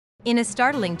In a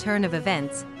startling turn of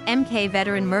events, MK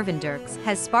veteran Mervyn Dirks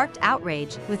has sparked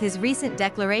outrage with his recent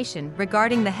declaration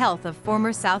regarding the health of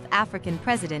former South African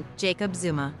President Jacob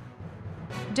Zuma.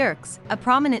 Dirks, a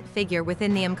prominent figure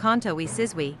within the Umkhonto we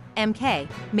Sizwe, MK,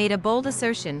 made a bold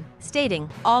assertion, stating,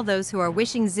 "All those who are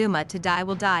wishing Zuma to die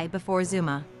will die before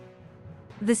Zuma."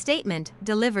 The statement,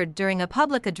 delivered during a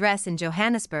public address in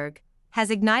Johannesburg, has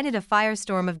ignited a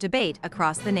firestorm of debate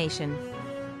across the nation.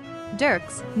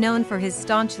 Dirks, known for his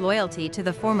staunch loyalty to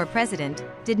the former president,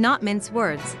 did not mince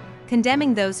words,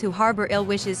 condemning those who harbor ill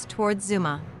wishes towards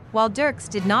Zuma. While Dirks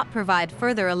did not provide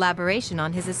further elaboration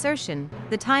on his assertion,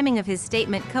 the timing of his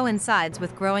statement coincides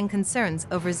with growing concerns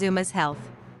over Zuma's health.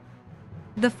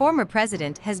 The former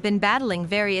president has been battling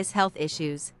various health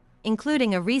issues,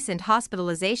 including a recent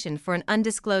hospitalization for an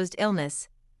undisclosed illness.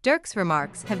 Dirks'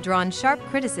 remarks have drawn sharp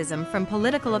criticism from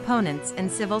political opponents and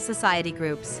civil society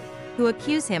groups, who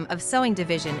accuse him of sowing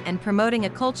division and promoting a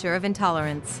culture of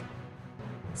intolerance.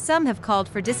 Some have called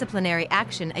for disciplinary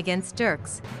action against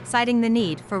Dirks, citing the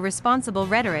need for responsible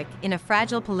rhetoric in a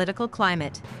fragile political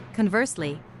climate.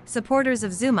 Conversely, supporters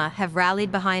of Zuma have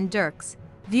rallied behind Dirks,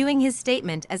 viewing his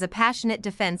statement as a passionate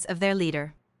defense of their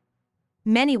leader.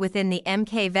 Many within the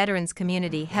MK veterans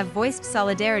community have voiced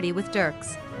solidarity with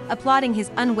Dirks, applauding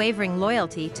his unwavering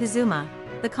loyalty to Zuma.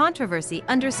 The controversy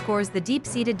underscores the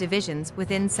deep-seated divisions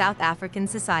within South African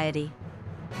society,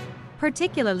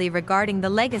 particularly regarding the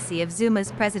legacy of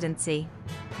Zuma's presidency.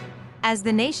 As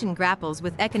the nation grapples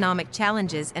with economic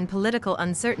challenges and political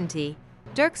uncertainty,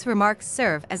 Dirks' remarks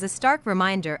serve as a stark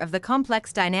reminder of the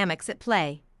complex dynamics at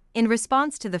play. In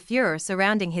response to the furor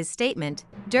surrounding his statement,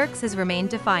 Dirks has remained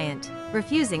defiant,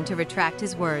 refusing to retract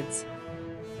his words.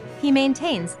 He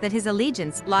maintains that his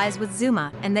allegiance lies with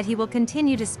Zuma and that he will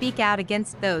continue to speak out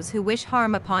against those who wish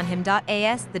harm upon him.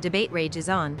 As the debate rages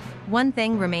on, one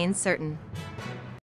thing remains certain: